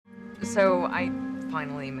So I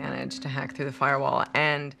finally managed to hack through the firewall,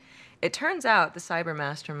 and it turns out the cyber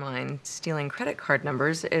mastermind stealing credit card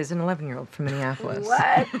numbers is an 11-year-old from Minneapolis.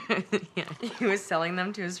 What? Yeah, he was selling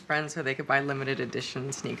them to his friends so they could buy limited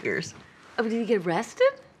edition sneakers. Oh, did he get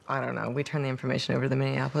arrested? I don't know. We turned the information over to the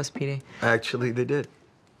Minneapolis PD. Actually, they did.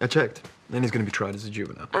 I checked. And he's going to be tried as a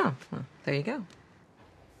juvenile. Oh, well, there you go.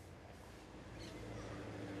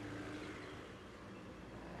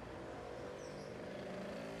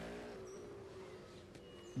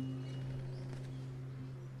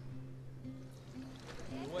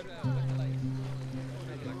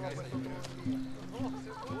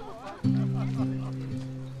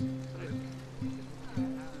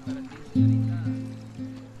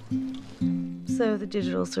 So the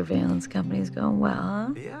digital surveillance company's going well,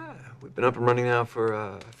 huh? Yeah, we've been up and running now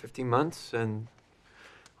for 15 months and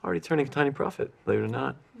already turning a tiny profit, believe it or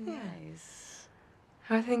not. Nice.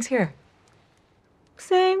 How are things here?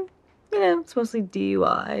 Same. You know, it's mostly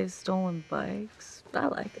DUIs, stolen bikes. I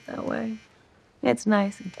like it that way. It's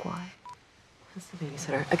nice and quiet. That's the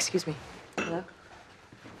babysitter. Excuse me. Hello?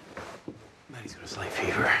 Maddie's got a slight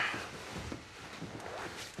fever.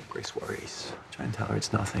 Grace worries. Try and tell her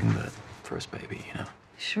it's nothing, but first baby, you know.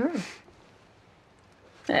 Sure.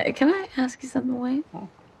 Can I ask you something, Wayne? Oh.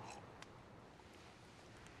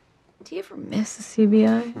 Do you ever miss the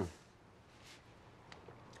CBI?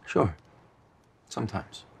 Sure.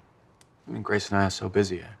 Sometimes. I mean, Grace and I are so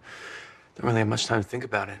busy. I don't really have much time to think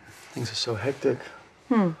about it. Things are so hectic.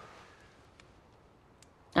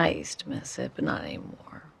 I used to miss it, but not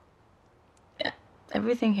anymore. Yeah,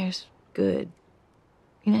 everything here's good.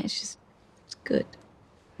 You know, it's good.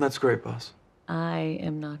 That's great, boss. I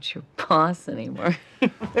am not your boss anymore.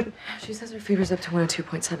 She says her fever's up to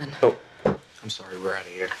 102.7. Oh, I'm sorry. We're out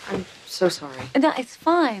of here. I'm so sorry. No, it's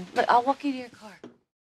fine. Look, I'll walk you to your car.